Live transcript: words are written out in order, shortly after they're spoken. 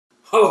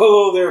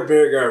Hello there,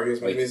 Bear Garvey.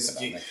 My Wait, name is come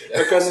on, Geek. next to My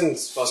that.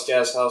 cousin's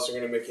podcast house.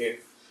 We're making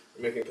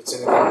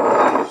potato.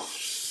 We're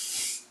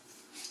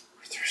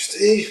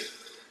thirsty.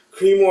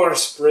 Creemore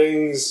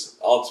Springs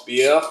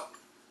Altbier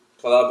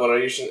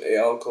collaboration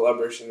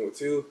with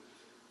two.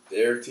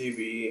 Their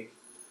TV.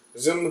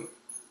 Zum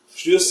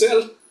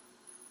Schlüssel.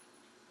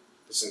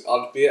 Das ist ein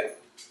Altbier.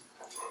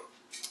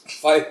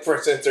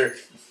 5%er.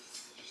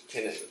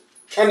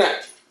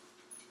 Connect.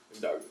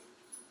 Dog.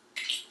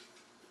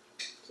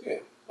 So yeah,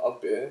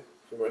 Altbier.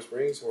 Creemore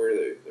Springs. Where are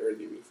they? They're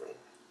DB from.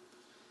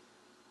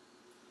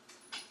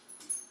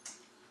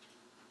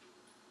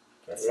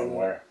 They're from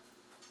where?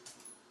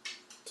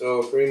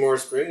 So, Creemore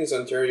Springs,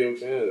 Ontario,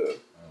 Canada. Oh,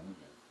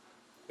 okay.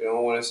 They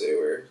don't want to say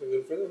where. So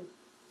good for them.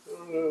 I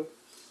don't know.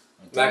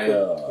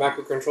 Ontario.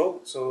 Macro control,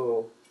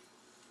 so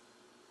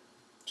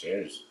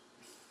Cheers.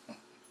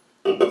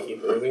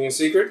 keep everything a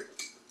secret.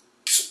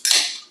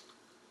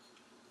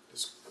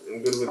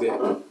 I'm good with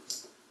it.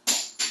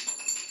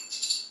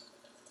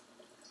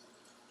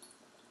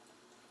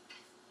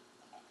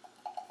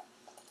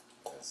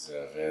 That's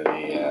a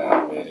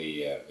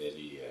very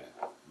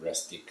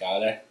rusty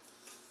color.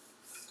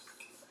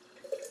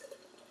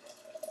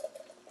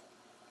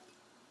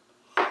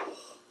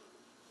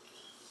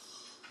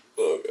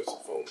 Oh, I got some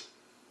foam.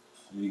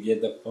 You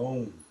get the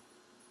phone.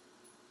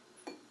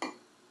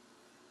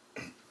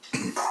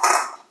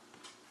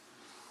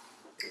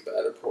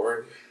 Batter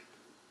pouring.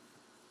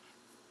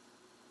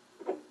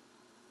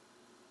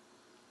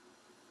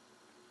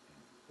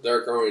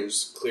 Dark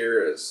orange,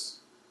 clear as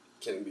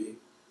can be.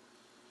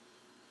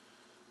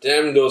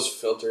 Damn those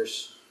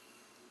filters.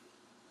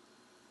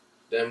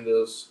 Damn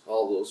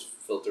all those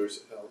filters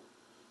of hell.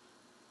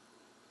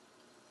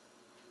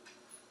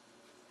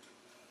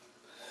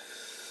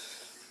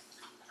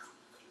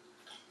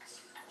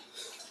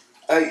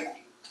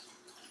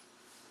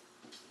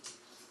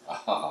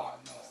 Ah,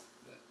 no.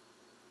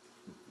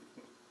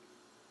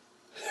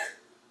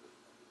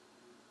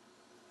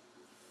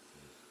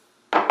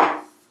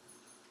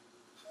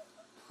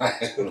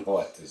 I don't know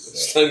what to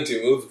It's say. time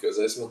to move because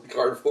I smell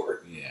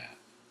cardboard. Yeah.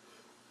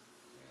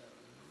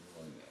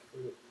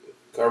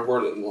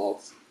 Cardboard and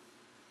malts.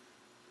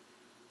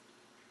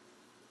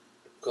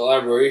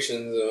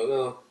 Collaborations, I don't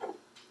know.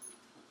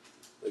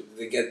 Like,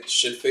 they get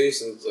shit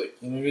faced and it's like,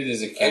 Maybe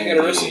there's a I candy.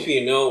 got a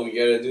recipe, no, we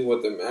gotta do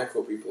what the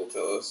macro people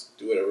tell us.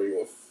 Do whatever you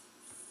want.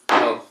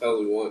 Hell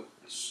we want.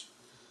 There's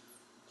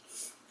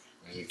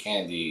a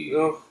candy.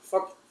 No,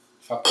 fuck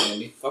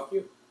candy.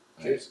 you.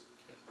 Right. Cheers.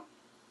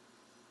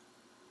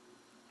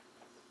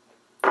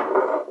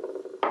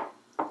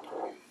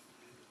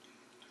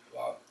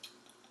 Wow.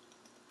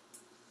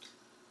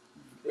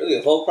 Really,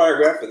 the whole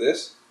paragraph of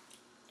this?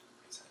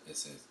 It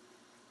says.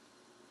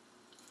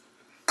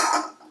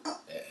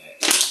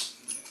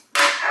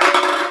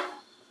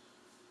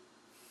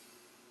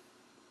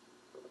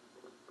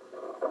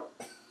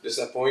 Just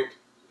that point?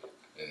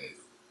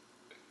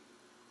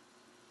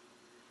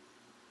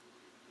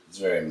 It's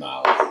very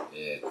mild.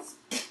 It's.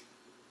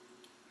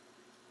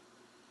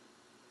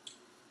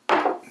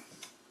 I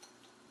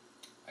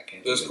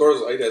can't. This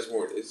Coors Light has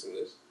more taste than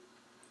this.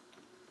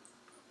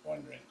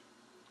 Wondering.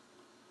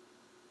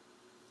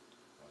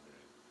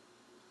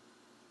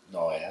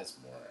 No, it has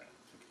more. I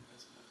think it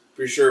has more.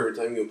 Pretty sure every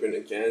time you open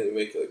a can, you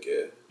make like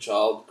a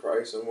child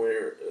cry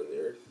somewhere on the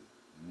earth.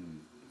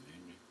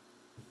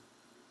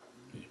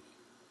 Maybe.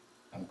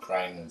 I'm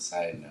crying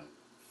inside now.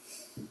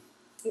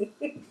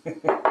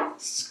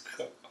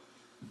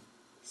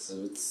 So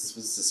what's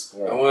the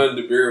score? I wanted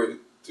the beer with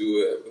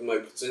my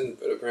poutine,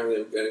 but apparently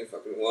I'm getting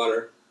fucking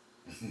water.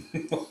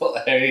 Well,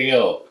 there you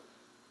go.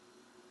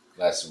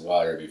 Glass of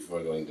water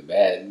before going to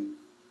bed.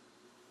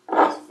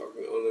 I'm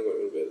only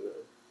going to bed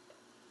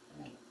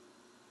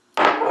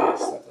now. I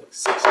slept like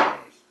 6 hours.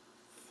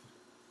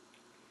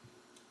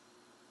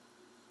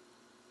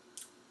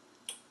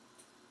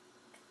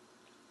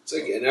 It's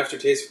like an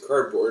aftertaste of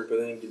cardboard, but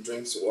then you can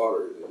drink some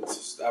water, and it's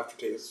just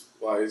aftertaste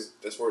wise,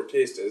 that's where the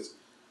taste is.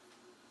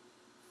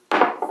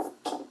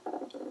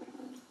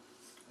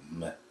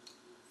 Meh.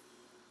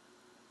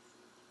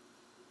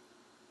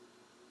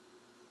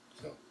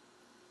 So,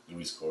 do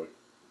we score it?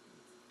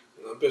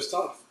 I'm pissed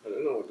off. I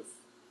don't know what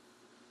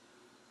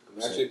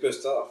I'm actually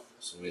pissed off.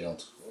 So we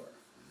don't score.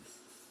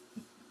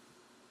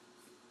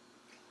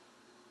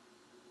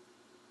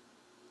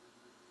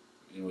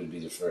 It would be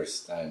the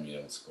first time you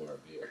don't score a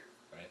beer,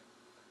 right?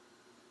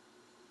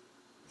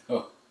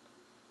 Oh.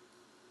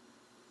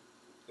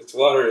 It's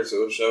water,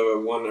 so shove a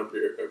one up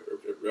your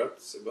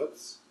butts.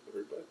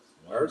 Every butt.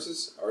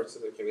 Arses?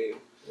 Arses are Canadian.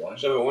 One?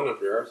 Shove a one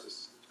up your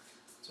arses.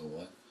 So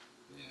what?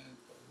 Yeah,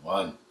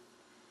 1.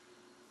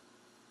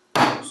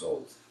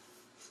 Sold.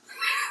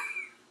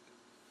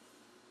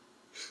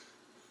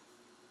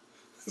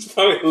 It's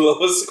probably the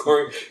lowest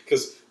scoring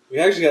because we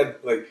actually had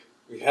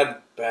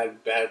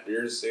bad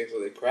beers, so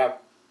they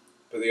crap.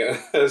 But they got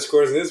higher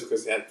scores in this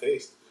because they had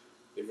taste.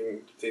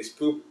 Even taste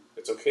poop,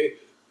 it's okay.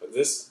 But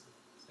this,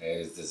 It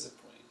is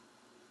disappointing.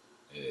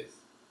 It is.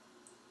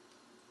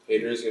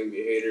 haters gonna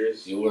be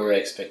haters. You were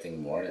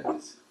expecting more than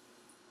this.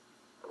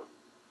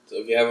 So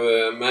if you have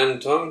a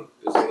man tongue,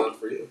 this is not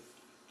for you.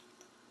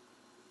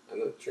 I'm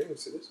not drinking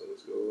to this one.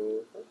 Let's go.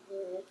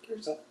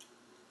 Yourself.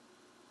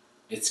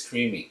 It's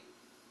creamy.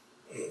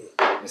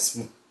 It's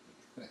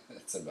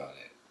that's about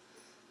it.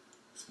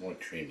 It's more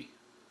creamy.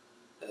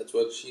 That's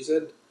what she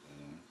said.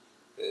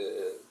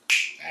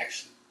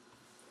 Action.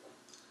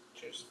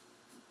 Cheers.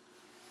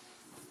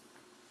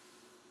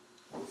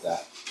 What's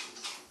that?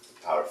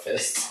 Power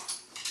fist.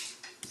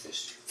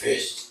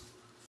 Fist.